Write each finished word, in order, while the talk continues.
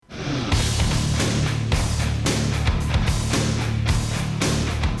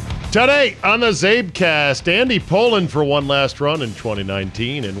Today on the Zabecast, Andy Poland for one last run in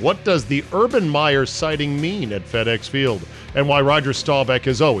 2019, and what does the Urban Meyer sighting mean at FedEx Field, and why Roger Staubach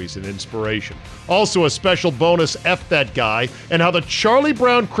is always an inspiration. Also a special bonus F That Guy, and how the Charlie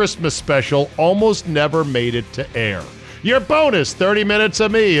Brown Christmas special almost never made it to air. Your bonus 30 minutes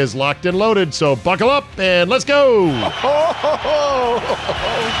of me is locked and loaded, so buckle up and let's go! Here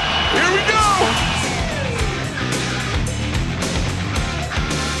we go!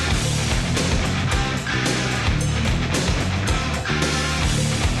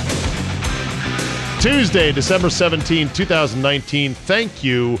 Tuesday, December 17, 2019. Thank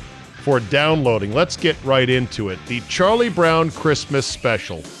you for downloading. Let's get right into it. The Charlie Brown Christmas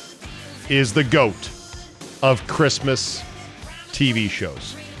special is the GOAT of Christmas TV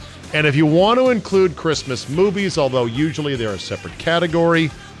shows. And if you want to include Christmas movies, although usually they're a separate category,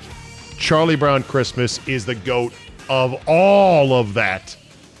 Charlie Brown Christmas is the GOAT of all of that,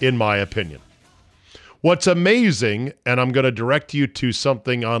 in my opinion. What's amazing, and I'm going to direct you to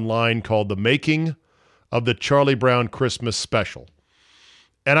something online called The Making of the Charlie Brown Christmas Special.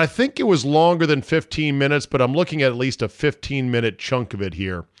 And I think it was longer than 15 minutes, but I'm looking at least a 15-minute chunk of it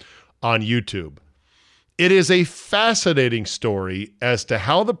here on YouTube. It is a fascinating story as to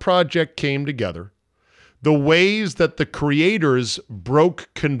how the project came together, the ways that the creators broke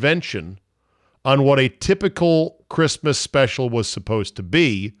convention on what a typical Christmas special was supposed to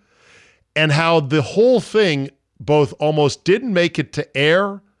be, and how the whole thing both almost didn't make it to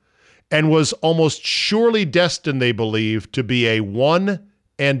air and was almost surely destined, they believe, to be a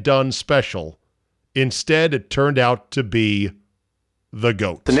one-and-done special. Instead, it turned out to be the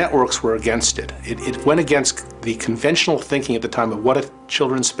GOAT. The networks were against it. It went against the conventional thinking at the time of what a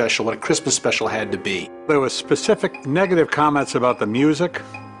children's special, what a Christmas special had to be. There were specific negative comments about the music,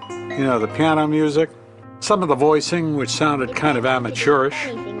 the piano music, some of the voicing, which sounded kind of amateurish.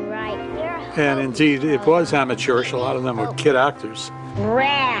 And indeed, it was amateurish. A lot of them were kid actors.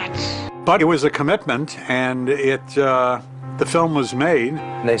 Rats! But it was a commitment, and the film was made.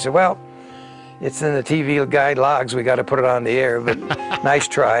 And they said, well, it's in the TV guide logs. We got to put it on the air, but nice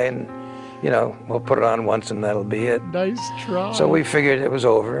try. And, we'll put it on once and that'll be it. Nice try. So we figured it was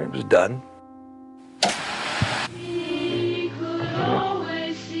over. It was done.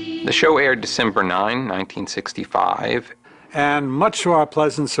 The show aired December 9, 1965. And much to our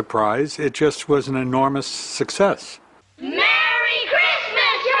pleasant surprise, it just was an enormous success. Merry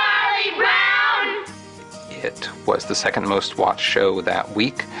Christmas, Charlie Brown! It was the second most watched show that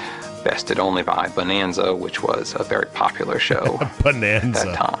week, bested only by Bonanza, which was a very popular show Bonanza. at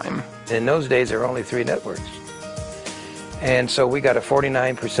that time. In those days, there were only 3 networks. And so we got a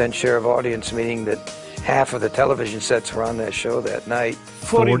 49% share of audience, meaning that half of the television sets were on that show that night.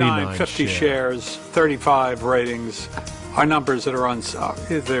 49, 50 shares, 35 ratings. Our numbers that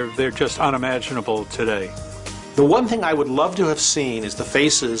are they're just unimaginable today. The one thing I would love to have seen is the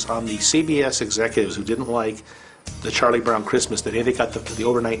faces on the CBS executives who didn't like the Charlie Brown Christmas that they got the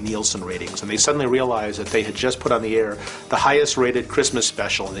overnight Nielsen ratings, and they suddenly realized that they had just put on the air the highest rated Christmas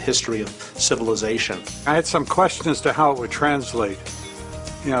special in the history of civilization. I had some questions as to how it would translate,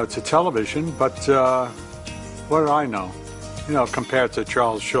 to television, but what did I know, compared to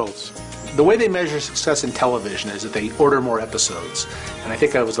Charles Schulz? The way they measure success in television is that they order more episodes. And I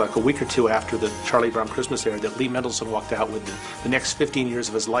think it was like a week or two after the Charlie Brown Christmas aired that Lee Mendelson walked out with the next 15 years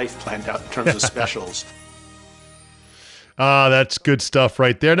of his life planned out in terms of specials. That's good stuff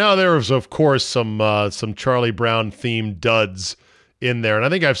right there. Now, there was, of course, some Charlie Brown-themed duds in there, and I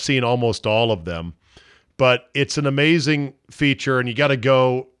think I've seen almost all of them. But it's an amazing feature, and you got to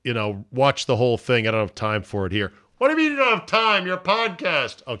go, watch the whole thing. I don't have time for it here. What do you mean you don't have time? Your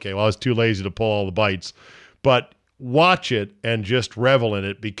podcast. Okay, well, I was too lazy to pull all the bites. But watch it and just revel in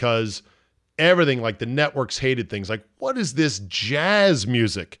it, because everything, like the networks hated things. Like, what is this jazz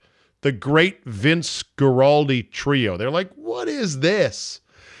music? The great Vince Guaraldi trio. They're like, what is this?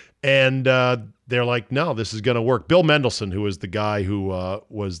 And they're like, no, this is going to work. Bill Mendelson, who was the guy who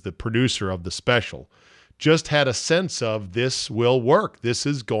was the producer of the special, just had a sense of this will work. This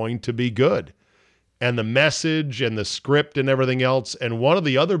is going to be good. And the message and the script and everything else. And one of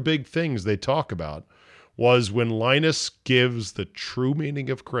the other big things they talk about was when Linus gives the true meaning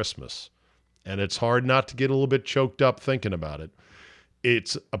of Christmas. And it's hard not to get a little bit choked up thinking about it.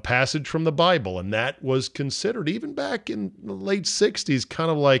 It's a passage from the Bible, and that was considered, even back in the late 60s, kind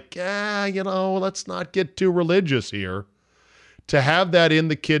of like, let's not get too religious here. To have that in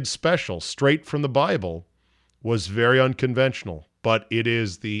the kids' special, straight from the Bible, was very unconventional. But it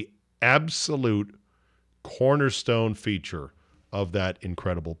is the absolute cornerstone feature of that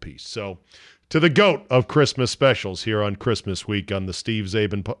incredible piece. So to the GOAT of Christmas specials here on Christmas week on the Steve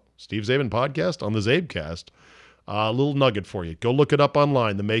Zabin podcast, on the Zabecast, a little nugget for you. Go look it up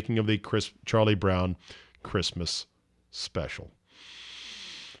online, the making of the Charlie Brown Christmas special.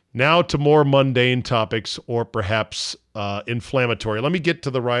 Now to more mundane topics, or perhaps inflammatory. Let me get to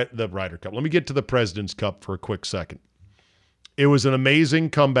the Ryder Cup. Let me get to the President's Cup for a quick second. It was an amazing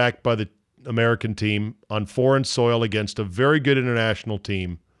comeback by the American team on foreign soil against a very good international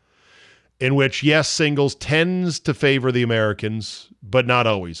team, in which, yes, singles tends to favor the Americans, but not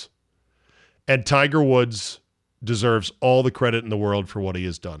always. And Tiger Woods deserves all the credit in the world for what he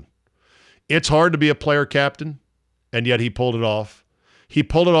has done. It's hard to be a player captain, and yet he pulled it off. He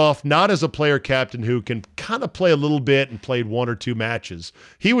pulled it off not as a player captain who can kind of play a little bit and played one or two matches.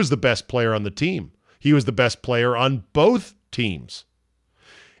 He was the best player on the team. He was the best player on both teams.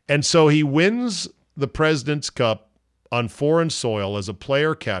 And so he wins the President's Cup on foreign soil as a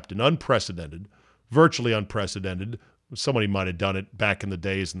player captain, unprecedented, virtually unprecedented. Somebody might have done it back in the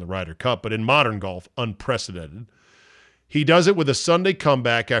days in the Ryder Cup, but in modern golf, unprecedented. He does it with a Sunday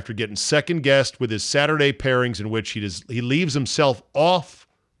comeback after getting second-guessed with his Saturday pairings, in which he leaves himself off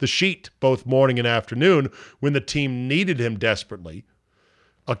the sheet both morning and afternoon when the team needed him desperately.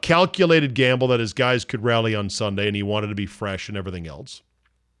 A calculated gamble that his guys could rally on Sunday, and he wanted to be fresh and everything else.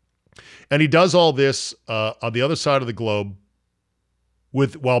 And he does all this on the other side of the globe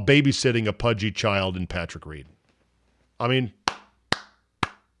while babysitting a pudgy child in Patrick Reed. I mean,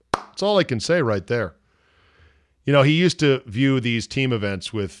 that's all I can say right there. You know, he used to view these team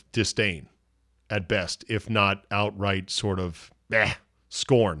events with disdain at best, if not outright sort of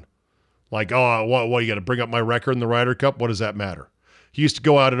scorn. Like, oh, what you got to bring up my record in the Ryder Cup? What does that matter? He used to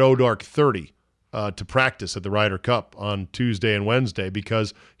go out at O'Dark 30 to practice at the Ryder Cup on Tuesday and Wednesday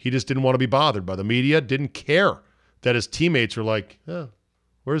because he just didn't want to be bothered by the media, didn't care that his teammates were like,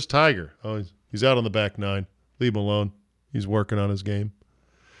 where's Tiger? Oh, he's out on the back nine. Leave him alone. He's working on his game.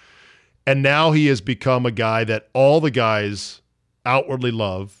 And now he has become a guy that all the guys outwardly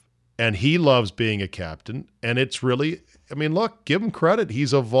love, and he loves being a captain. And it's really, I mean, look, give him credit.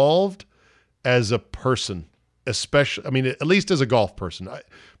 He's evolved as a person, especially, I mean, at least as a golf person.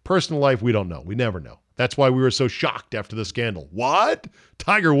 Personal life, we don't know. We never know. That's why we were so shocked after the scandal. What?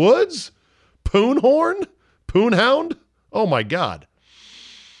 Tiger Woods? Poonhorn? Poonhound? Oh, my God.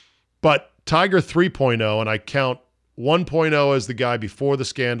 But Tiger 3.0, and I count 1.0 as the guy before the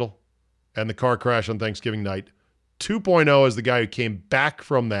scandal and the car crash on Thanksgiving night. 2.0 as the guy who came back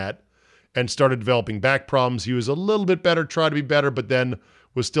from that and started developing back problems. He was a little bit better, tried to be better, but then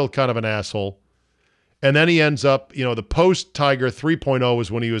was still kind of an asshole. And then he ends up, you know, the post-Tiger 3.0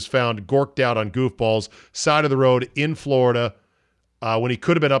 was when he was found gorked out on goofballs, side of the road in Florida, when he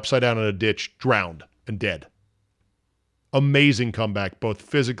could have been upside down in a ditch, drowned and dead. Amazing comeback, both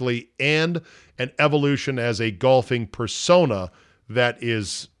physically and an evolution as a golfing persona that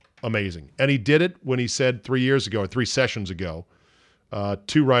is amazing. And he did it when he said 3 sessions ago,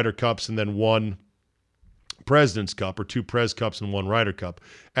 2 Ryder Cups and then 1 President's Cup, or 2 Pres Cups and 1 Ryder Cup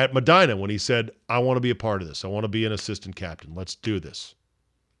at Medina, when he said, I want to be a part of this. I want to be an assistant captain. Let's do this.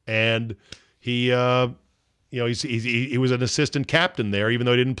 And he, he was an assistant captain there, even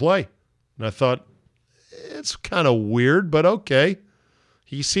though he didn't play. And I thought, it's kind of weird, but okay.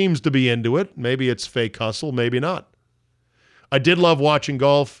 He seems to be into it. Maybe it's fake hustle, maybe not. I did love watching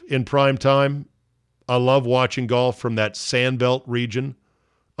golf in prime time. I love watching golf from that Sandbelt region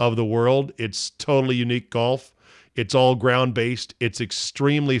of the world. It's totally unique golf. It's all ground-based. It's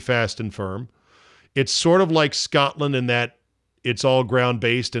extremely fast and firm. It's sort of like Scotland in that it's all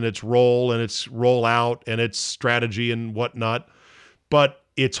ground-based and it's roll and it's roll out and it's strategy and whatnot. But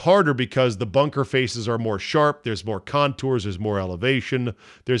it's harder because the bunker faces are more sharp. There's more contours. There's more elevation.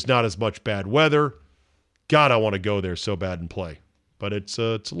 There's not as much bad weather. God, I want to go there so bad and play. But it's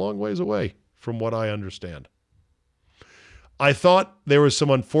a long ways away from what I understand. I thought there was some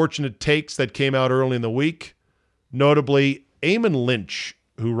unfortunate takes that came out early in the week. Notably, Eamon Lynch,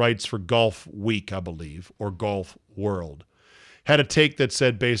 who writes for Golf Week, I believe, or Golf World, had a take that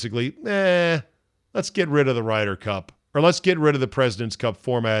said basically, let's get rid of the Ryder Cup, or let's get rid of the President's Cup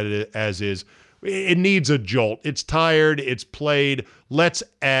format as is. It needs a jolt. It's tired. It's played. Let's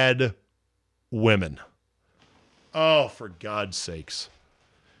add women. Oh, for God's sakes.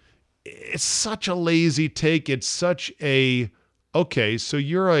 It's such a lazy take. It's such a, okay, so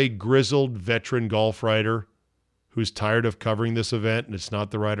you're a grizzled veteran golf writer who's tired of covering this event and it's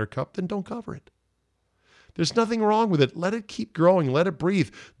not the Ryder Cup, then don't cover it. There's nothing wrong with it. Let it keep growing. Let it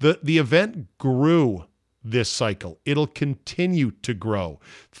breathe. The event grew this cycle. It'll continue to grow.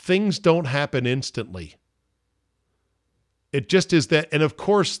 Things don't happen instantly. It just is that. And of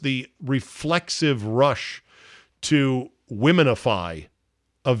course, the reflexive rush to womenify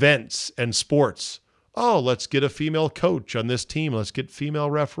events and sports. Oh, let's get a female coach on this team. Let's get female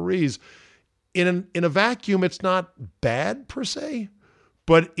referees. In a vacuum, it's not bad per se,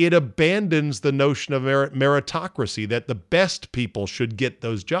 but it abandons the notion of meritocracy, that the best people should get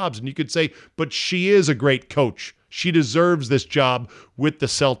those jobs. And you could say, but she is a great coach. She deserves this job with the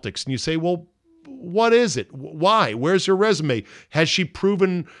Celtics. And you say, well, what is it? Why? Where's her resume? Has she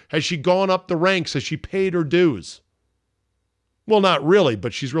gone up the ranks? Has she paid her dues? Well, not really,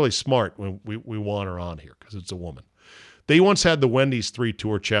 but she's really smart when we want her on here because it's a woman. They once had the Wendy's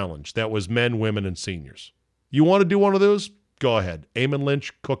 3-Tour Challenge. That was men, women, and seniors. You want to do one of those? Go ahead. Eamon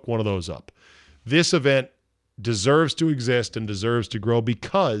Lynch, cook one of those up. This event deserves to exist and deserves to grow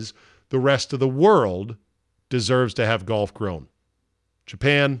because the rest of the world deserves to have golf grown.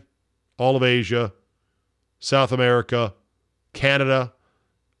 Japan, all of Asia, South America, Canada,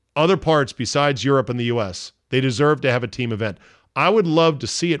 other parts besides Europe and the U.S., they deserve to have a team event. I would love to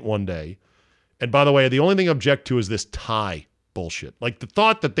see it one day. And by the way, the only thing I object to is this tie bullshit. Like the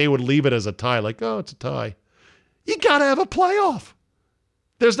thought that they would leave it as a tie, like, oh, it's a tie. You got to have a playoff.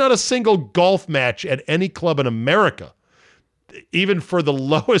 There's not a single golf match at any club in America, even for the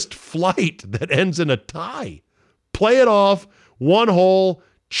lowest flight, that ends in a tie. Play it off, one hole,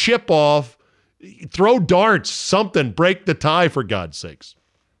 chip off, throw darts, something, break the tie for God's sakes.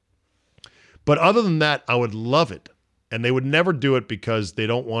 But other than that, I would love it. And they would never do it because they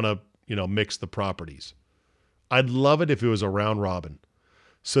don't want to, mix the properties. I'd love it if it was a round robin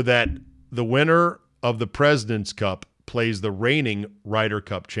so that the winner of the President's Cup plays the reigning Ryder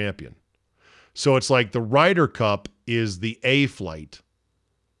Cup champion. So it's like the Ryder Cup is the A flight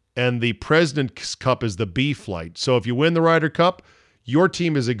and the President's Cup is the B flight. So if you win the Ryder Cup, your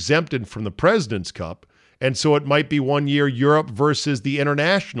team is exempted from the President's Cup. And so it might be 1 year Europe versus the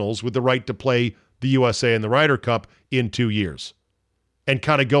internationals with the right to play the USA in the Ryder Cup in 2 years and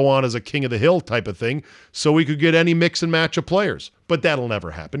kind of go on as a king of the hill type of thing so we could get any mix and match of players. But that'll never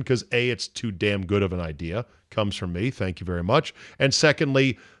happen because A, it's too damn good of an idea. Comes from me. Thank you very much. And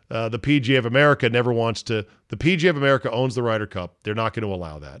secondly, the PGA of America never wants to. The PGA of America owns the Ryder Cup. They're not going to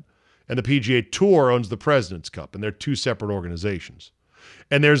allow that. And the PGA Tour owns the President's Cup, and they're two separate organizations.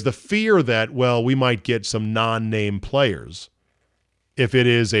 And there's the fear that, well, we might get some non-name players if it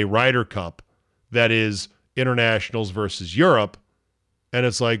is a Ryder Cup that is internationals versus Europe. And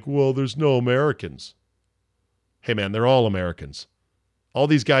it's like, well, there's no Americans. Hey, man, they're all Americans. All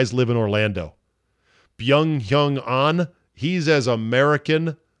these guys live in Orlando. Byung-Hyun Ahn, he's as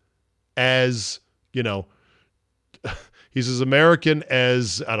American as, he's as American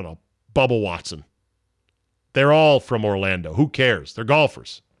as, I don't know, Bubba Watson. They're all from Orlando. Who cares? They're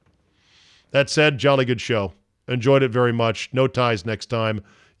golfers. That said, jolly good show. Enjoyed it very much. No ties next time.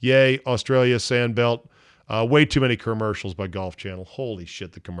 Yay, Australia, Sandbelt. Way too many commercials by Golf Channel. Holy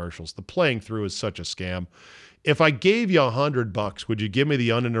shit, the commercials. The playing through is such a scam. If I gave you $100, would you give me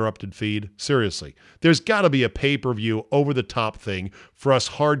the uninterrupted feed? Seriously. There's got to be a pay-per-view over-the-top thing for us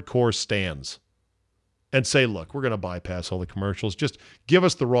hardcore stans. And say, look, we're going to bypass all the commercials. Just give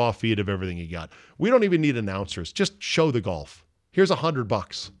us the raw feed of everything you got. We don't even need announcers. Just show the golf. Here's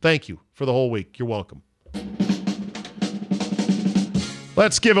 $100. Thank you for the whole week. You're welcome.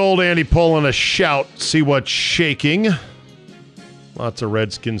 Let's give old Andy Pollin a shout, see what's shaking. Lots of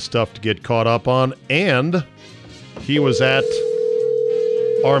Redskin stuff to get caught up on. And he was at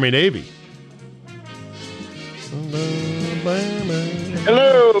Army-Navy.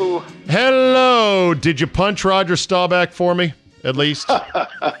 Hello. Hello. Did you punch Roger Staubach for me, at least?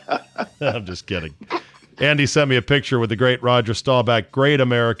 I'm just kidding. Andy sent me a picture with the great Roger Staubach, great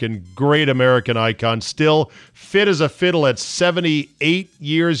American icon, still fit as a fiddle at 78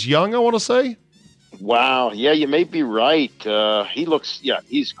 years young, I want to say. Wow. Yeah, you may be right.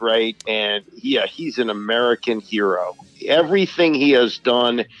 He's great. And he's an American hero. Everything he has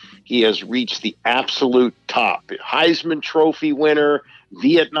done, he has reached the absolute top. Heisman Trophy winner,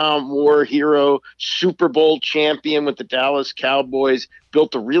 Vietnam War hero, Super Bowl champion with the Dallas Cowboys,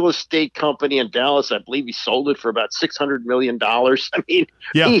 built a real estate company in Dallas. I believe he sold it for about $600 million. I mean,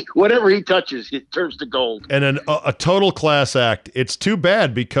 whatever he touches, it turns to gold. And a total class act. It's too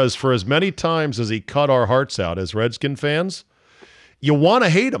bad because for as many times as he cut our hearts out as Redskin fans, you want to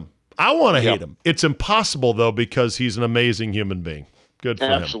hate him. I want to hate him. It's impossible, though, because he's an amazing human being. Good for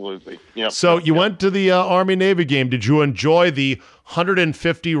him. Absolutely. Yep. So you went to the Army-Navy game. Did you enjoy the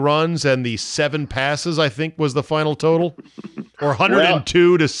 150 runs and the 7 passes, I think was the final total? Or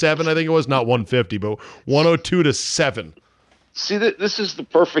 102 to 7, I think it was. Not 150, but 102 to 7. See, this is the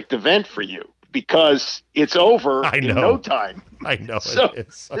perfect event for you because it's over I in know. no time. I know So- it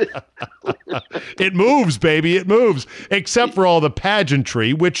is. It moves, baby. It moves. Except for all the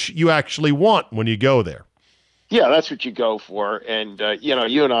pageantry, which you actually want when you go there. Yeah, that's what you go for. And, you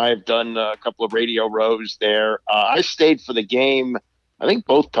and I have done a couple of radio rows there. I stayed for the game, I think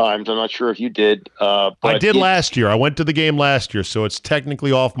both times. I'm not sure if you did. But I did last year. I went to the game last year, so it's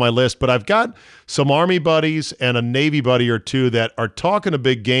technically off my list. But I've got some Army buddies and a Navy buddy or two that are talking a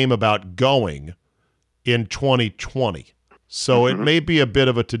big game about going in 2020. So it may be a bit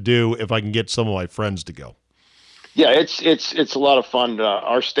of a to-do if I can get some of my friends to go. Yeah, it's a lot of fun.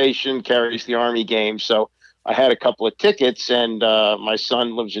 Our station carries the Army game, so I had a couple of tickets, and my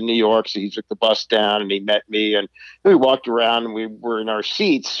son lives in New York, so he took the bus down and he met me, and we walked around and we were in our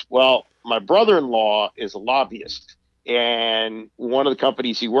seats. Well, my brother-in-law is a lobbyist, and one of the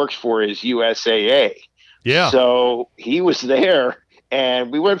companies he works for is USAA. Yeah. So he was there,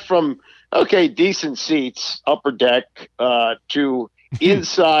 and we went from decent seats, upper deck, to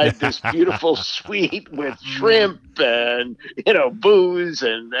inside this beautiful suite with shrimp and booze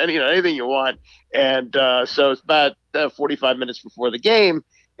and anything you want. And so it's about 45 minutes before the game,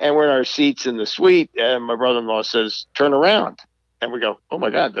 and we're in our seats in the suite, and my brother-in-law says, "Turn around." And we go, "Oh my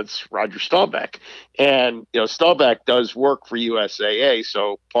God, that's Roger Staubach." And Staubach does work for USAA,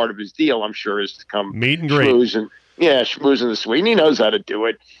 so part of his deal, I'm sure, is to come Meet and greet. schmooze in the suite. And he knows how to do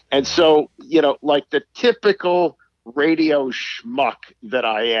it. And so, like the typical radio schmuck that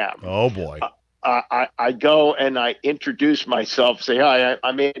I am. Oh, boy. I go and I introduce myself, say, "Hi,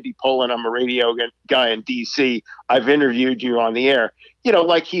 I'm Andy Pollin. I'm a radio guy in D.C. I've interviewed you on the air."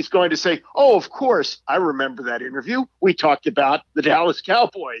 Like he's going to say, "Oh, of course, I remember that interview. We talked about the Dallas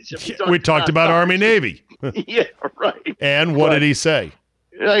Cowboys. We talked about Army Navy." Yeah, right. And what did he say?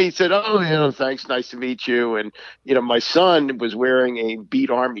 He said, "Oh, thanks, nice to meet you." And my son was wearing a Beat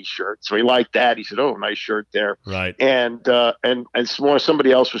Army shirt, so he liked that. He said, "Oh, nice shirt there." Right. And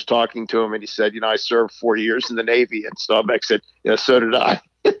somebody else was talking to him, and he said, "I served 4 years in the Navy." And Staubach said, "Yeah, so did I."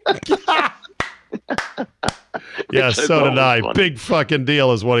 Yeah, so did I. Funny. Big fucking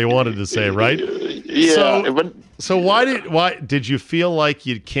deal is what he wanted to say, right? Yeah. So why did you feel like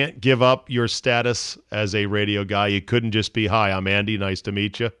you can't give up your status as a radio guy? You couldn't just be, "Hi, I'm Andy. Nice to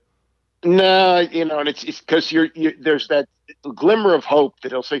meet you." No, and it's because there's that glimmer of hope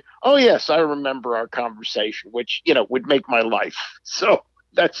that he'll say, "Oh yes, I remember our conversation," which would make my life. So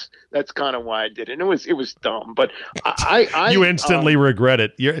that's kind of why I did it. And it was dumb, but I you instantly regret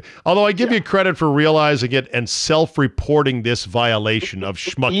it. Although I give you credit for realizing it and self-reporting this violation of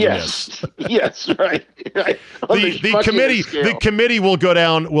schmuckiness. Yes, right. The committee will go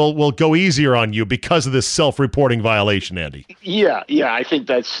down. Will go easier on you because of this self-reporting violation, Andy. Yeah, I think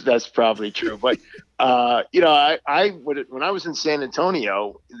that's probably true. But when I was in San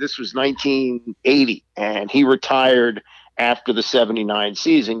Antonio, this was 1980, and he retired after the 79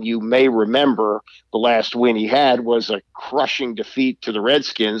 season. You may remember the last win he had was a crushing defeat to the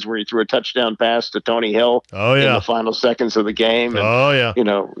Redskins, where he threw a touchdown pass to Tony Hill in the final seconds of the game.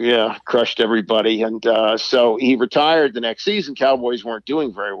 And, crushed everybody. And so he retired the next season. Cowboys weren't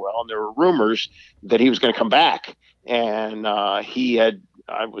doing very well, and there were rumors that he was going to come back. And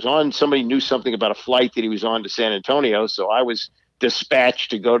somebody knew something about a flight that he was on to San Antonio, so I was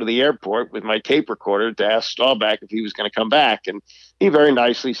dispatched to go to the airport with my tape recorder to ask Staubach if he was going to come back, and he very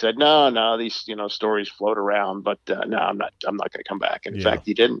nicely said, "No, these stories float around, but no, I'm not going to come back." And in fact,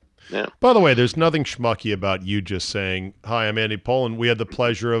 he didn't. Yeah. By the way, there's nothing schmucky about you just saying, "Hi, I'm Andy Pollin." We had the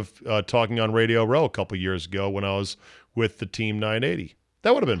pleasure of talking on Radio Row a couple years ago when I was with the Team 980.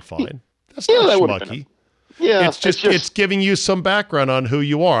 That would have been fine. That's not schmucky. Yeah, it's giving you some background on who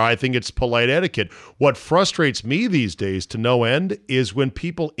you are. I think it's polite etiquette. What frustrates me these days to no end is when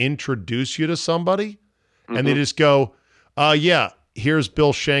people introduce you to somebody and they just go, here's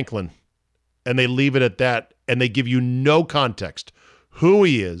Bill Shanklin. And they leave it at that, and they give you no context. Who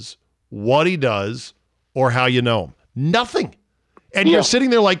he is, what he does, or how you know him. Nothing. And you're sitting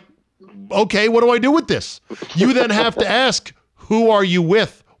there like, okay, what do I do with this? You then have to ask, who are you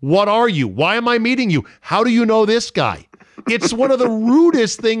with? What are you? Why am I meeting you? How do you know this guy? It's one of the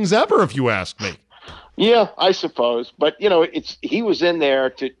rudest things ever, if you ask me. Yeah, I suppose. But, he was in there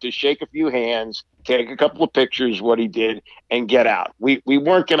to shake a few hands, take a couple of pictures, what he did, and get out. We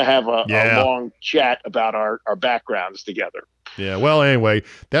weren't going to have a long chat about our backgrounds together. Yeah, well, anyway,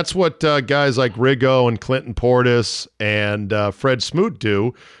 that's what guys like Riggo and Clinton Portis and Fred Smoot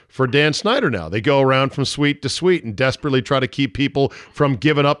do for Dan Snyder now. They go around from suite to suite and desperately try to keep people from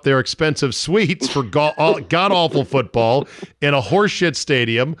giving up their expensive suites for god-awful football in a horseshit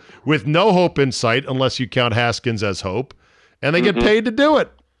stadium with no hope in sight, unless you count Haskins as hope, and they get paid to do it.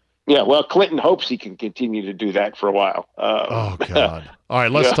 Yeah, well, Clinton hopes he can continue to do that for a while. Oh God! All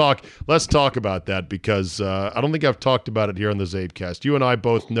right, let's Yeah. talk. Let's talk about that because I don't think I've talked about it here on the Zabecast. You and I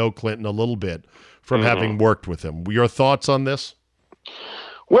both know Clinton a little bit from having worked with him. Your thoughts on this?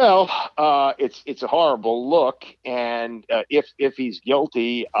 Well, it's a horrible look, and if he's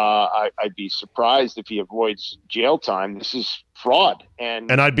guilty, I'd be surprised if he avoids jail time. This is fraud, and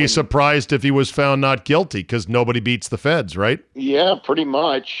I'd be surprised if he was found not guilty because nobody beats the feds, right? Yeah, pretty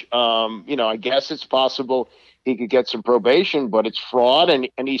much. I guess it's possible he could get some probation, but it's fraud, and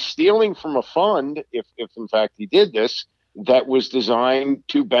he's stealing from a fund, if in fact he did this, that was designed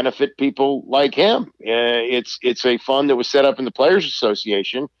to benefit people like him. It's a fund that was set up in the Players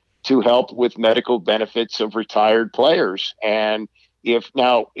Association to help with medical benefits of retired players. And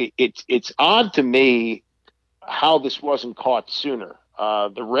it's odd to me how this wasn't caught sooner.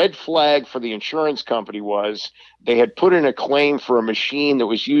 The red flag for the insurance company was they had put in a claim for a machine that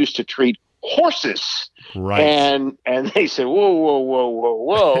was used to treat horses. Right. And they said,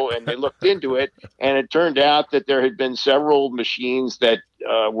 whoa. And they looked into it, and it turned out that there had been several machines that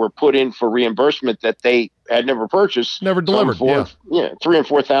were put in for reimbursement that they had never purchased. Never delivered, $3,000 and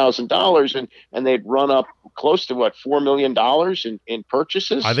 $4,000, and they'd run up close to $4 million in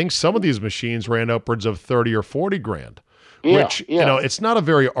purchases. I think some of these machines ran upwards of 30 or 40 grand. Yeah, Which, it's not a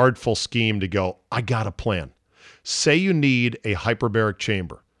very artful scheme to go, I got a plan. Say you need a hyperbaric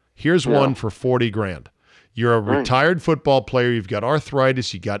chamber. Here's one for 40 grand. You're a retired football player. You've got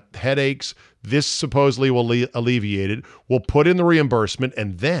arthritis. You got headaches. This supposedly will alleviate it. We'll put in the reimbursement,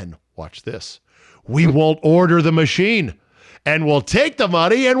 and then, watch this, we won't order the machine. And we'll take the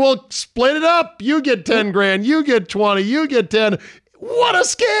money, and we'll split it up. You get 10 grand. You get 20. You get 10. What a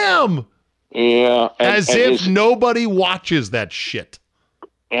scam. Yeah. As if nobody watches that shit.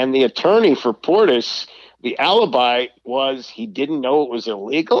 And the attorney for Portis, the alibi was he didn't know it was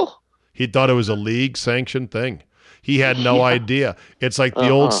illegal. He thought it was a league-sanctioned thing. He had no idea. It's like the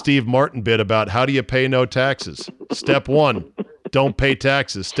old Steve Martin bit about how do you pay no taxes. Step 1, don't pay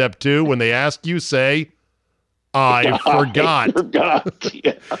taxes. Step 2, when they ask you, say, I forgot.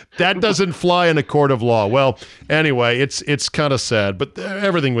 Yeah. That doesn't fly in a court of law. Well, anyway, it's kind of sad, but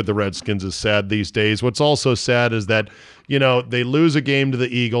everything with the Redskins is sad these days. What's also sad is that, they lose a game to the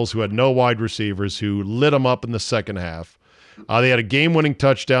Eagles, who had no wide receivers, who lit them up in the second half. They had a game-winning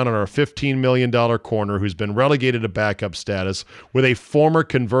touchdown on our $15 million corner who's been relegated to backup status with a former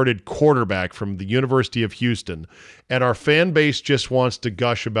converted quarterback from the University of Houston. And our fan base just wants to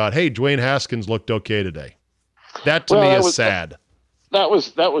gush about, hey, Dwayne Haskins looked okay today. That to me is sad. That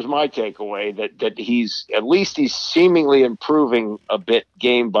was my takeaway, that he's seemingly improving a bit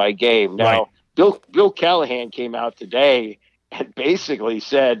game by game. Now, right. Bill Callahan came out today and basically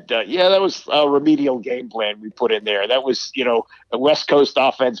said, that was a remedial game plan we put in there. That was, a West Coast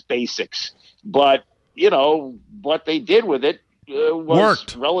offense basics. But, what they did with it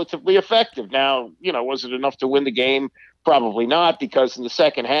was relatively effective. Now, was it enough to win the game? Probably not, because in the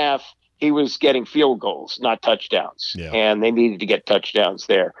second half, he was getting field goals, not touchdowns. Yeah. And they needed to get touchdowns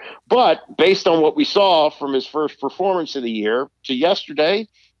there. But based on what we saw from his first performance of the year to yesterday,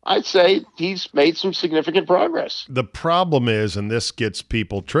 I'd say he's made some significant progress. The problem is, and this gets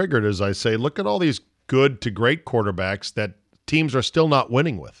people triggered, as I say, look at all these good to great quarterbacks that teams are still not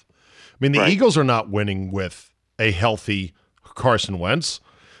winning with. I mean, the Eagles are not winning with a healthy Carson Wentz.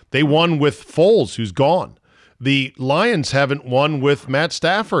 They won with Foles, who's gone. The Lions haven't won with Matt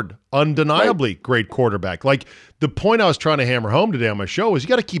Stafford, undeniably great quarterback. Like, the point I was trying to hammer home today on my show is you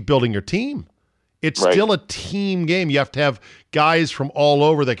got to keep building your team. It's still a team game. You have to have guys from all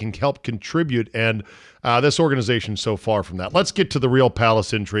over that can help contribute, and this organization's so far from that. Let's get to the real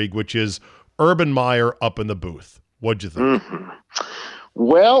Palace intrigue, which is Urban Meyer up in the booth. What'd you think? Mm-hmm.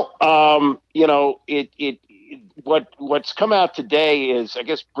 Well, what's come out today is, I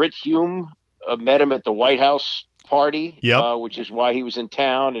guess, Britt Hume met him at the White House party, which is why he was in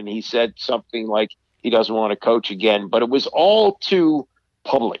town, and he said something like he doesn't want to coach again. But it was all too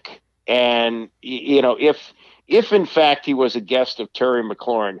public. And, if in fact he was a guest of Terry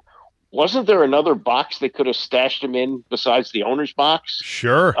McLaurin, wasn't there another box they could have stashed him in besides the owner's box?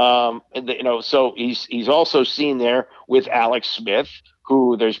 Sure. So he's also seen there with Alex Smith,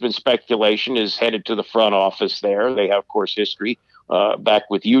 who there's been speculation is headed to the front office there. They have, of course, history back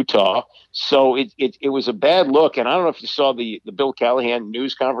with Utah. So it was a bad look. And I don't know if you saw the Bill Callahan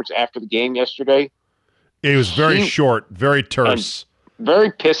news conference after the game yesterday. It was very short, very terse.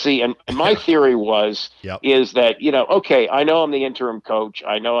 Very pissy, and my theory is that, okay, I know I'm the interim coach.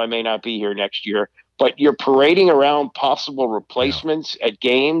 I know I may not be here next year, but you're parading around possible replacements at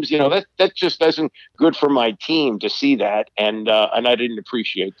games. That just isn't good for my team to see that, and I didn't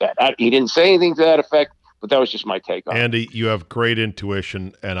appreciate that. He didn't say anything to that effect, but that was just my take on it. Andy, you have great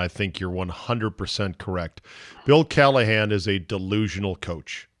intuition, and I think you're 100% correct. Bill Callahan is a delusional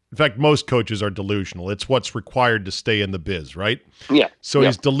coach. In fact, most coaches are delusional. It's what's required to stay in the biz, right? Yeah. So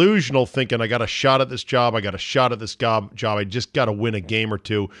he's delusional, thinking, I got a shot at this job. I got a shot at this job. I just got to win a game or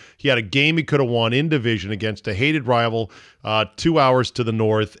two. He had a game he could have won in division against a hated rival 2 hours to the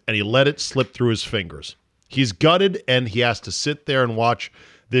north, and he let it slip through his fingers. He's gutted, and he has to sit there and watch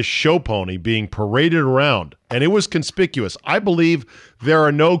this show pony being paraded around. And it was conspicuous. I believe there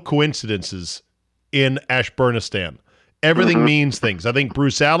are no coincidences in Ashburnistan. Everything means things. I think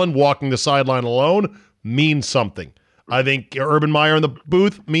Bruce Allen walking the sideline alone means something. I think Urban Meyer in the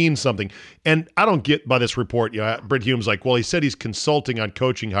booth means something. And I don't get by this report, Britt Hume's like, well, he said he's consulting on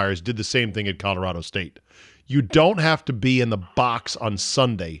coaching hires, did the same thing at Colorado State. You don't have to be in the box on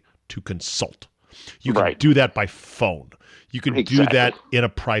Sunday to consult. You can do that by phone. You can do that in a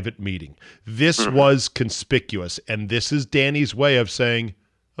private meeting. This was conspicuous, and this is Danny's way of saying,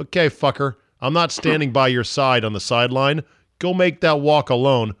 okay, fucker, I'm not standing by your side on the sideline. Go make that walk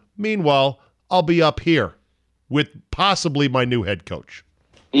alone. Meanwhile, I'll be up here with possibly my new head coach.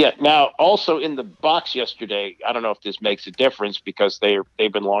 Yeah. Now, also in the box yesterday, I don't know if this makes a difference because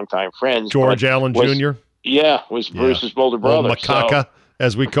they've been longtime friends. George Allen Jr.? Yeah, was Bruce's older brother. Macaca,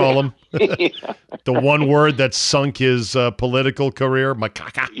 as we call him. The one word that sunk his political career,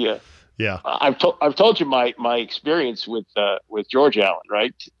 macaca. Yeah. Yeah, I've told you my experience with George Allen,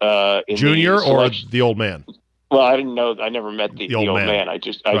 right? Junior or the old man? Well, I didn't know. I never met the old man. I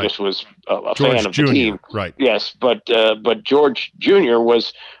just was a fan of the team. Right. Yes, but George Junior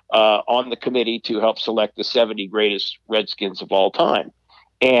was on the committee to help select the 70 greatest Redskins of all time,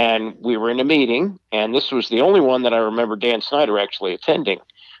 and we were in a meeting, and this was the only one that I remember Dan Snyder actually attending,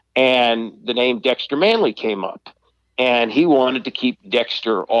 and the name Dexter Manley came up. And he wanted to keep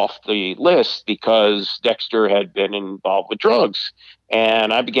Dexter off the list because Dexter had been involved with drugs.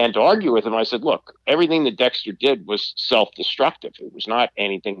 And I began to argue with him. I said, look, everything that Dexter did was self-destructive. It was not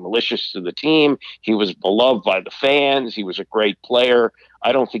anything malicious to the team. He was beloved by the fans. He was a great player.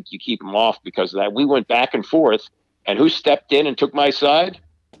 I don't think you keep him off because of that. We went back and forth. And who stepped in and took my side?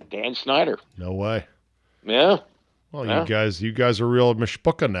 Dan Snyder. No way. Yeah. Well, you guys are real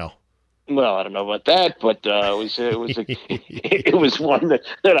mishpucha now. Well, I don't know about that, but it was one that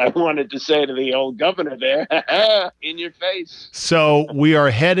I wanted to say to the old governor there, in your face. So we are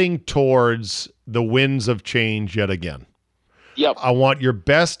heading towards the winds of change yet again. Yep. I want your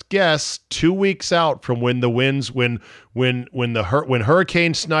best guess 2 weeks out from when the winds, when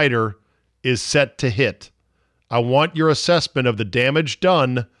Hurricane Snyder is set to hit. I want your assessment of the damage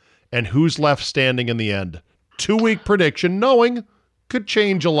done and who's left standing in the end. 2-week prediction, knowing could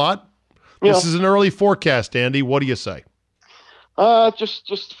change a lot. This is an early forecast, Andy. What do you say?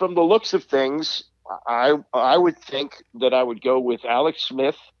 Just from the looks of things, I would think that I would go with Alex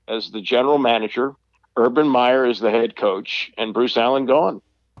Smith as the general manager, Urban Meyer as the head coach, and Bruce Allen gone.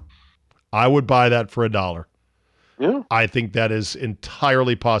 I would buy that for $1. Yeah. I think that is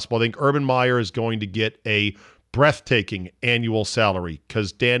entirely possible. I think Urban Meyer is going to get a breathtaking annual salary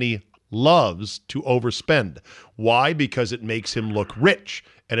because Danny loves to overspend. Why? Because it makes him look rich.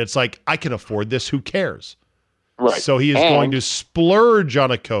 And it's like, I can afford this. Who cares? Right. So he is going to splurge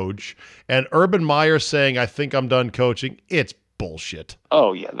on a coach. And Urban Meyer saying, I think I'm done coaching. It's bullshit.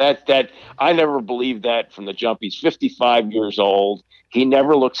 Oh, yeah. That I never believed that from the jump. He's 55 years old. He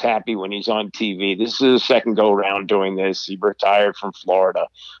never looks happy when he's on TV. This is his second go around doing this. He retired from Florida.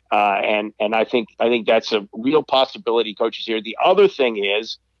 And I think that's a real possibility, coaches here. The other thing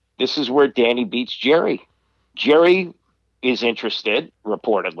is, this is where Danny beats Jerry. Jerry is interested,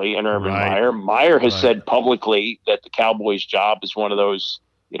 reportedly, in Urban Meyer. Meyer has said publicly that the Cowboys' job is one of those,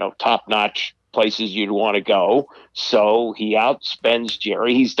 top-notch places you'd want to go. So he outspends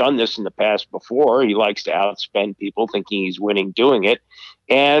Jerry. He's done this in the past before. He likes to outspend people, thinking he's winning doing it.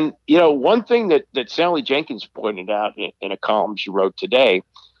 And, one thing that Sally Jenkins pointed out in a column she wrote today,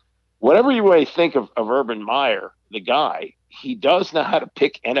 whatever you may think of Urban Meyer, the guy, he does know how to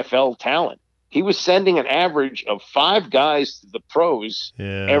pick NFL talent. He was sending an average of 5 guys to the pros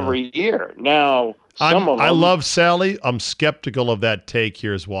every year. Now, I love Sally. I'm skeptical of that take.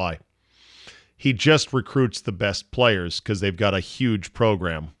 Here's why. He just recruits the best players because they've got a huge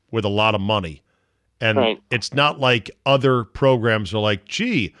program with a lot of money. And it's not like other programs are like,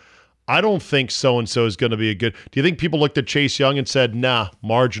 gee, I don't think so-and-so is going to be a good. Do you think people looked at Chase Young and said, nah,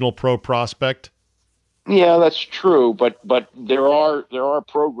 marginal pro prospect? Yeah, that's true. But there are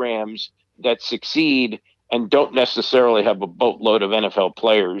programs that succeed and don't necessarily have a boatload of NFL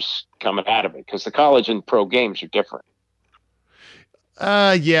players coming out of it, because the college and pro games are different.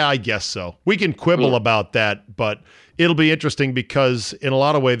 Yeah, I guess so. We can quibble about that, but it'll be interesting because in a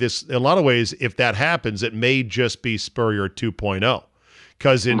lot of ways, if that happens, it may just be Spurrier 2.0.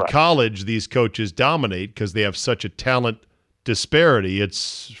 Because in college, these coaches dominate because they have such a talent disparity.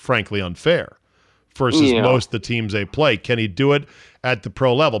 It's frankly unfair versus most of the teams they play. Can he do it at the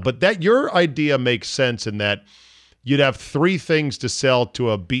pro level? But that your idea makes sense in that you'd have three things to sell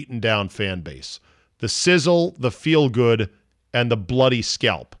to a beaten down fan base: the sizzle, the feel good, and the bloody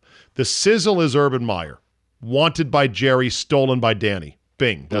scalp. The sizzle is Urban Meyer, wanted by Jerry, stolen by Danny.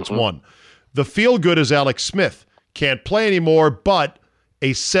 Bing, that's one. The feel good is Alex Smith. Can't play anymore, but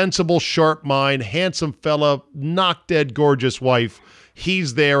a sensible, sharp mind, handsome fella, knock dead gorgeous wife.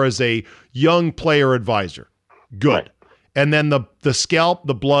 He's there as a young player advisor. Good. Right. And then the scalp,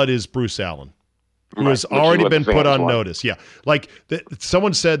 the blood is Bruce Allen, who has already been put on notice. Yeah. Like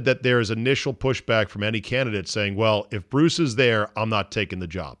someone said that there is initial pushback from any candidate saying, well, if Bruce is there, I'm not taking the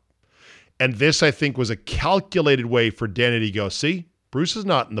job. And this, I think, was a calculated way for Danny to go, see, Bruce is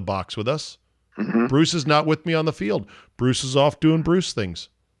not in the box with us. Bruce is not with me on the field. Bruce is off doing Bruce things.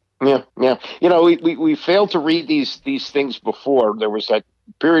 Yeah. You know, we failed to read these things before. There was that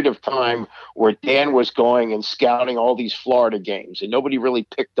period of time where Dan was going and scouting all these Florida games, and nobody really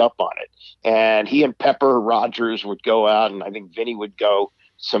picked up on it. And he and Pepper Rogers would go out, and I think Vinny would go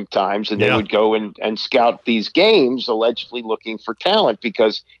sometimes, and they would go and scout these games, allegedly looking for talent,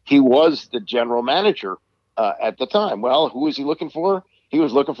 because he was the general manager at the time. Well, who was he looking for? He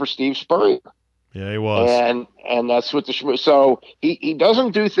was looking for Steve Spurrier. Yeah, he was. And that's what so he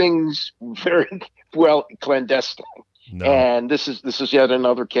doesn't do things very well clandestine. No. And this is yet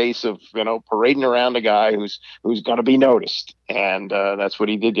another case of, parading around a guy who's going to be noticed. And that's what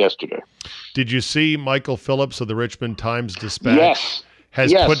he did yesterday. Did you see Michael Phillips of the Richmond Times-Dispatch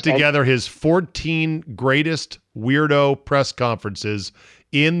has put together his 14 greatest weirdo press conferences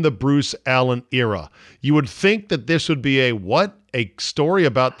in the Bruce Allen era? You would think that this would be a story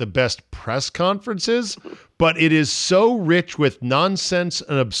about the best press conferences, but it is so rich with nonsense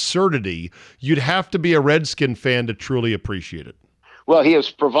and absurdity, you'd have to be a Redskin fan to truly appreciate it. Well, he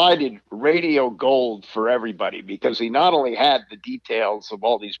has provided radio gold for everybody, because he not only had the details of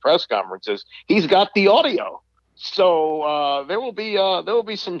all these press conferences, he's got the audio. So there will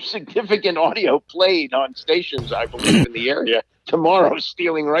be some significant audio played on stations, I believe, in the area tomorrow,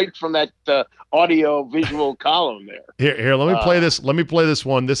 stealing right from that audio visual column there. Here, let me play this. Let me play this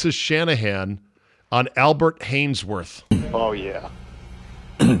one. This is Shanahan on Albert Haynesworth. Oh yeah,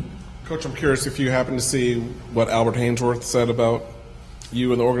 Coach, I'm curious if you happen to see what Albert Haynesworth said about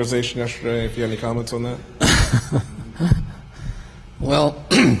you and the organization yesterday. If you have any comments on that. Well,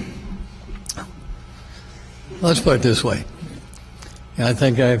 let's put it this way. I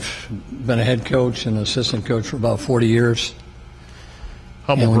think I've been a head coach and assistant coach for about 40 years.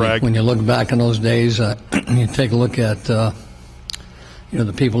 Humble brag. When you look back in those days, you take a look at the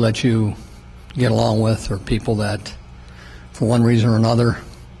people that you get along with, or people that, for one reason or another,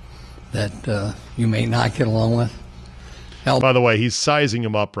 that you may not get along with. By the way, he's sizing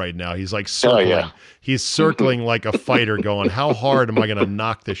him up right now. He's like circling. Oh, yeah. He's circling like a fighter, going, how hard am I going to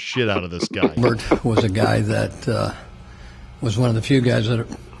knock the shit out of this guy? Albert was a guy that was one of the few guys that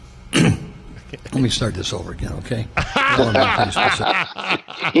let me start this over again, okay?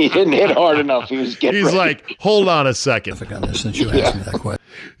 He didn't hit hard enough. He's ready. Like, hold on a second. On this, since you asked me that question.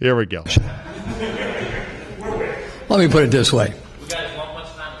 Here we go. Let me put it this way. You guys want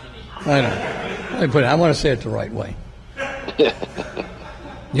much time as you need. I know. Let me put it. I want to say it the right way.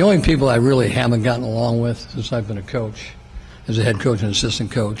 The only people I really haven't gotten along with since I've been a coach, as a head coach and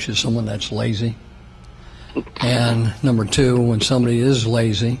assistant coach, is someone that's lazy. And number two, when somebody is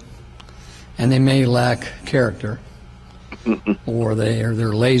lazy and they may lack character, or they're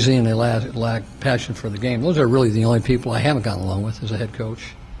lazy and they lack passion for the game, those are really the only people I haven't gotten along with as a head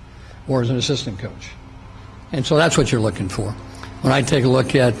coach or as an assistant coach. And so that's what you're looking for. When I take a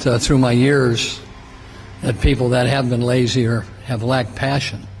look at, through my years, at people that have been lazy or have lacked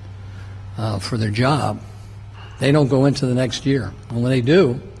passion for their job, they don't go into the next year. And when they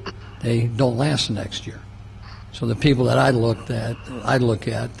do, they don't last the next year. So the people that I look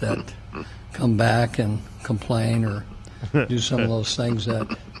at that come back and complain or do some of those things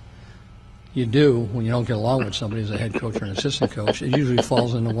that you do when you don't get along with somebody as a head coach or an assistant coach, it usually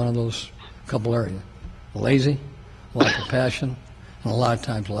falls into one of those couple areas. Lazy, lack of passion, and a lot of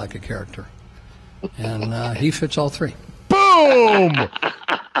times lack of character. And he fits all three. Boom!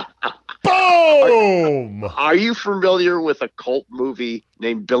 Boom! Are you familiar with a cult movie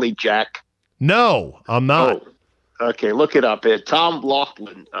named Billy Jack? No, I'm not. Oh, okay, look it up. Tom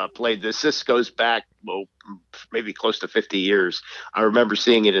Laughlin played this. This goes back, maybe close to 50 years. I remember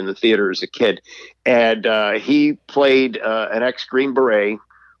seeing it in the theater as a kid. And he played an ex-Green Beret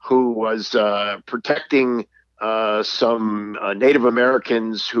who was protecting some Native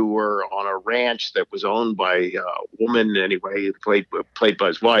Americans who were on a ranch that was owned by a woman. Anyway, played by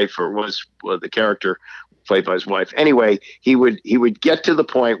his wife, or was the character played by his wife. Anyway, he would get to the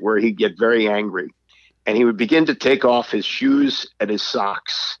point where he'd get very angry, and he would begin to take off his shoes and his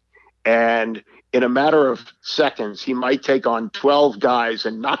socks. And in a matter of seconds, he might take on 12 guys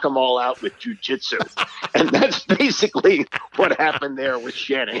and knock them all out with jujitsu. And that's basically what happened there with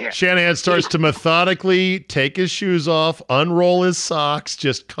Shanahan. Shanahan starts to methodically take his shoes off, unroll his socks,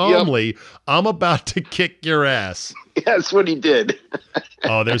 just calmly. Yep. I'm about to kick your ass. That's what he did.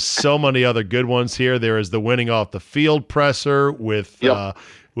 Oh, there's so many other good ones here. There is the winning off the field presser with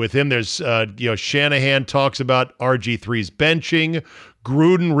him. There's Shanahan talks about RG3's benching.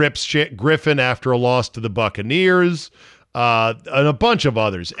 Gruden rips Griffin after a loss to the Buccaneers, and a bunch of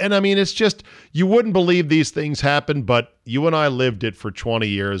others. And I mean, it's just, you wouldn't believe these things happen, but you and I lived it for 20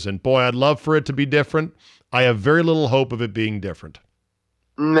 years. And boy, I'd love for it to be different. I have very little hope of it being different.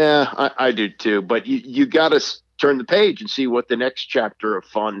 Nah, I do too. But you got to turn the page and see what the next chapter of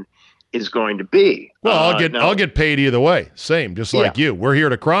fun is going to be. Well, I'll get paid either way. Same, just like you. We're here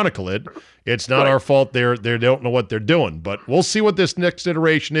to chronicle it. It's not our fault they don't know what they're doing, but we'll see what this next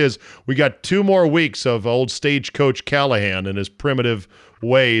iteration is. We got 2 more weeks of old stagecoach Callahan and his primitive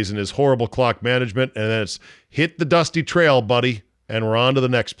ways and his horrible clock management, and then it's hit the dusty trail, buddy, and we're on to the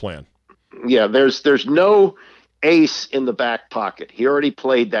next plan. Yeah, there's no ace in the back pocket. He already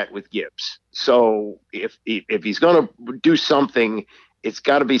played that with Gibbs. So if he's going to do something, it's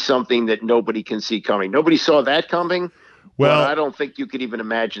got to be something that nobody can see coming. Nobody saw that coming. Well, I don't think you could even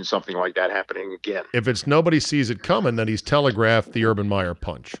imagine something like that happening again. If it's nobody sees it coming, then he's telegraphed the Urban Meyer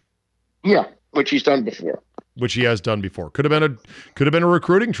punch. Yeah, which he's done before. Which he has done before. Could have been a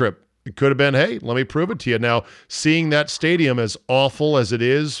recruiting trip. It could have been, hey, let me prove it to you. Now, seeing that stadium, as awful as it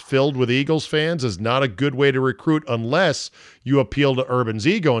is, filled with Eagles fans, is not a good way to recruit unless you appeal to Urban's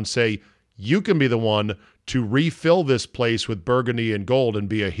ego and say, you can be the one to refill this place with burgundy and gold and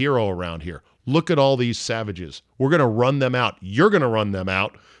be a hero around here. Look at all these savages. We're going to run them out. You're going to run them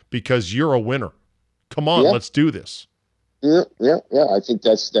out because you're a winner. Come on, let's do this. Yeah. I think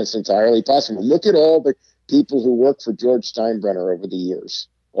that's entirely possible. Look at all the people who worked for George Steinbrenner over the years.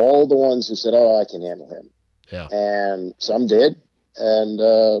 All the ones who said, I can handle him. Yeah. And some did, and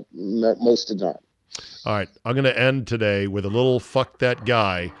most did not. All right, I'm going to end today with a little fuck that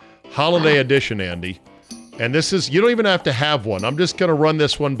guy holiday edition, Andy. And this is, you don't even have to have one. I'm just going to run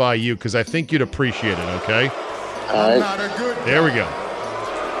this one by you because I think you'd appreciate it, okay? All right. There we go.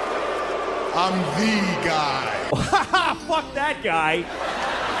 I'm the guy. Fuck that guy.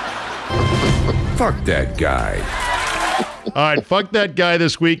 Fuck that guy. All right, fuck that guy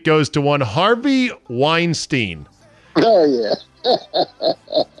this week goes to one Harvey Weinstein. Oh, yeah.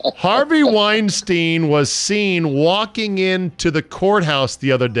 Harvey Weinstein was seen walking into the courthouse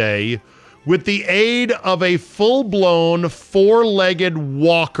the other day with the aid of a full-blown 4-legged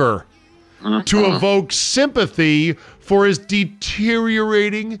walker to evoke sympathy for his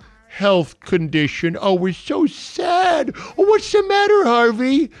deteriorating health condition. Oh, we're so sad. Oh, what's the matter,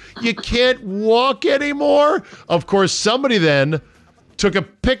 Harvey? You can't walk anymore? Of course, somebody then took a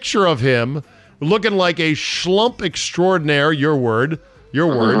picture of him looking like a schlump extraordinaire, your words,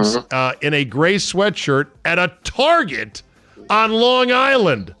 in a gray sweatshirt at a Target on Long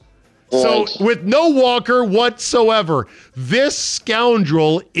Island. So with no walker whatsoever, this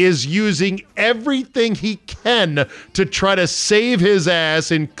scoundrel is using everything he can to try to save his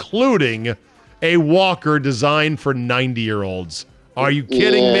ass, including a walker designed for 90-year-olds. Are you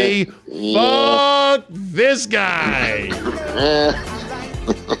kidding me? Fuck this guy.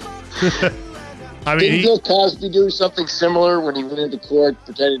 I mean, didn't Bill Cosby do something similar when he went into court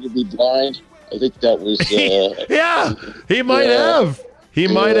pretending to be blind? I think that was... yeah, he might have. He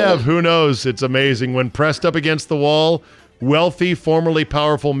might have. Who knows? It's amazing. When pressed up against the wall, wealthy, formerly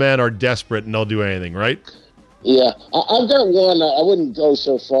powerful men are desperate and they'll do anything, right? Yeah. I've got one. I wouldn't go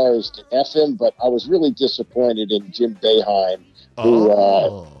so far as to F him, but I was really disappointed in Jim Boeheim, who,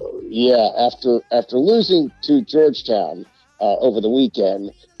 after losing to Georgetown over the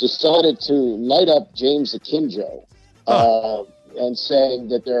weekend, decided to light up James Akinjo. And saying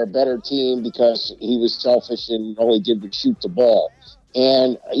that they're a better team because he was selfish and all he did was shoot the ball.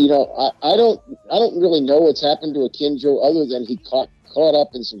 And, I don't really know what's happened to Akinjo other than he caught up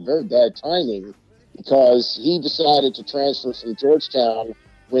in some very bad timing because he decided to transfer from Georgetown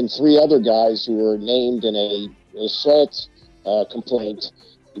when 3 other guys who were named in an assault complaint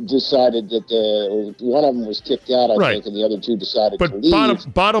decided that one of them was kicked out, I think, and the other 2 decided to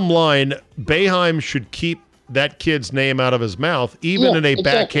leave. Bottom line, Boeheim should keep that kid's name out of his mouth, even in a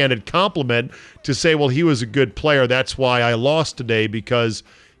backhanded compliment, to say, well, he was a good player. That's why I lost today, because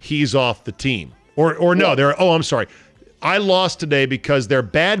he's off the team. Or no, I'm sorry. I lost today because their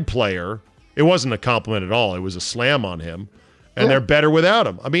bad player, it wasn't a compliment at all. It was a slam on him, and they're better without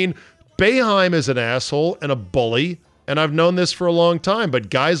him. I mean, Boeheim is an asshole and a bully, and I've known this for a long time, but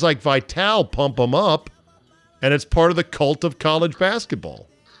guys like Vitale pump him up, and it's part of the cult of college basketball.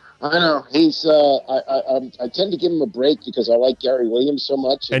 I know. He's. I tend to give him a break because I like Gary Williams so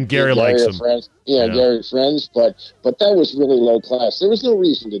much. And Gary likes him. Gary's friends. But that was really low class. There was no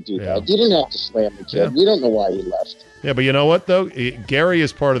reason to do that. You didn't have to slam the kid. Yeah. We don't know why he left. Yeah, but you know what, though? Gary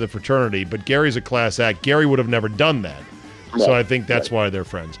is part of the fraternity, but Gary's a class act. Gary would have never done that. Right. So I think that's why they're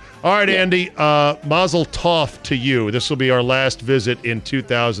friends. All right, Andy, mazel tov to you. This will be our last visit in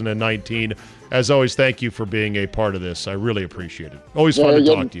 2019. As always, thank you for being a part of this. I really appreciate it. Always fun to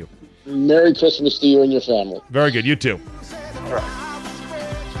talk to you. Merry Christmas to you and your family. Very good. You too. All right.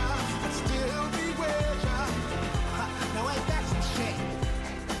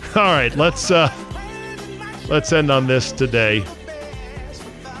 All right, let's end on this today.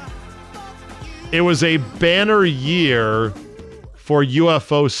 It was a banner year for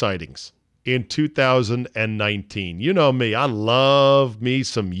UFO sightings in 2019. You know me, I love me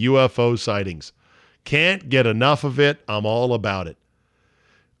some UFO sightings. Can't get enough of it. I'm all about it.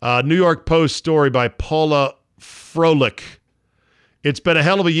 New York Post story by Paula Froelich. It's been a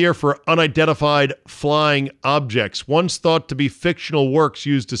hell of a year for unidentified flying objects. Once thought to be fictional works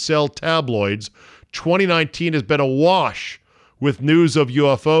used to sell tabloids, 2019 has been awash with news of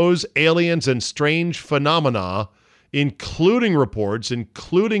UFOs, aliens, and strange phenomena, including reports,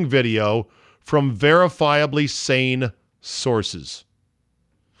 including video from verifiably sane sources.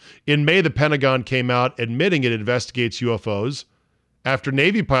 In May, the Pentagon came out admitting it investigates UFOs after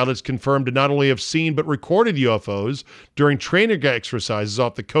Navy pilots confirmed to not only have seen but recorded UFOs during training exercises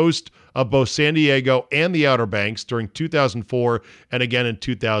off the coast of both San Diego and the Outer Banks during 2004 and again in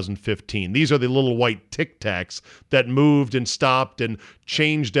 2015. These are the little white Tic Tacs that moved and stopped and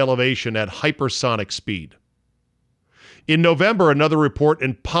changed elevation at hypersonic speed. In November, another report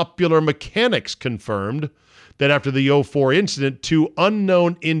in Popular Mechanics confirmed that after the 2004 incident, 2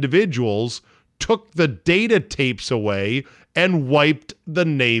 unknown individuals took the data tapes away and wiped the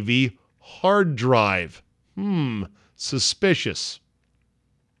Navy hard drive. Suspicious.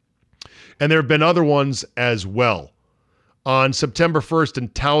 And there have been other ones as well. On September 1st in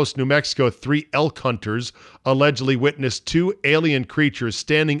Taos, New Mexico, 3 elk hunters allegedly witnessed 2 alien creatures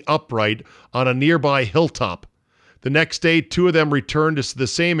standing upright on a nearby hilltop. The next day, 2 of them returned to the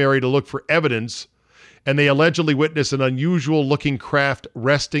same area to look for evidence, and they allegedly witnessed an unusual-looking craft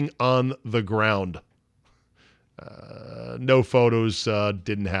resting on the ground. No photos,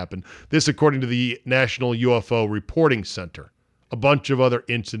 didn't happen. This according to the National UFO Reporting Center. A bunch of other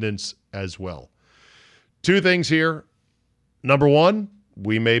incidents as well. 2 things here. Number 1,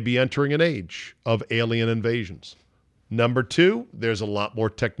 we may be entering an age of alien invasions. Number 2, there's a lot more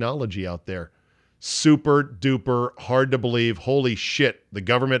technology out there. Super duper hard to believe. Holy shit, the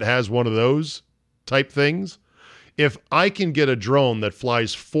government has one of those type things. If I can get a drone that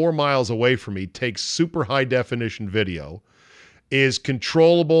flies 4 miles away from me, takes super high definition video, is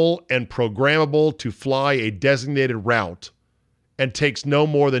controllable and programmable to fly a designated route, and takes no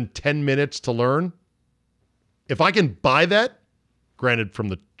more than 10 minutes to learn, if I can buy that, granted from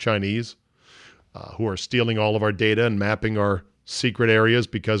the Chinese, who are stealing all of our data and mapping our secret areas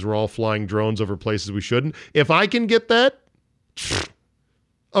because we're all flying drones over places we shouldn't, if I can get that,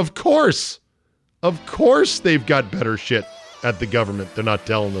 of course they've got better shit at the government they're not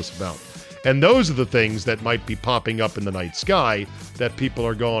telling us about. And those are the things that might be popping up in the night sky that people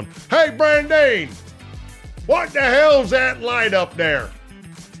are going, hey, Brandine, what the hell's that light up there?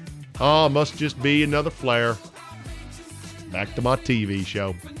 Oh, must just be another flare. Back to my TV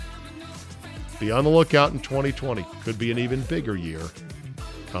show. Be on the lookout in 2020. Could be an even bigger year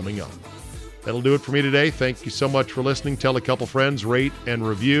coming up. That'll do it for me today. Thank you so much for listening. Tell a couple friends, rate and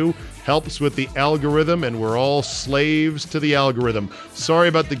review. Helps with the algorithm, and we're all slaves to the algorithm. Sorry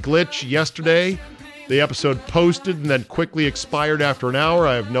about the glitch yesterday. The episode posted and then quickly expired after an hour.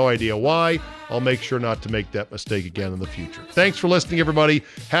 I have no idea why. I'll make sure not to make that mistake again in the future. Thanks for listening, everybody.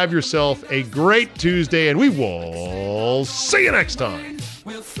 Have yourself a great Tuesday, and we will see you next time.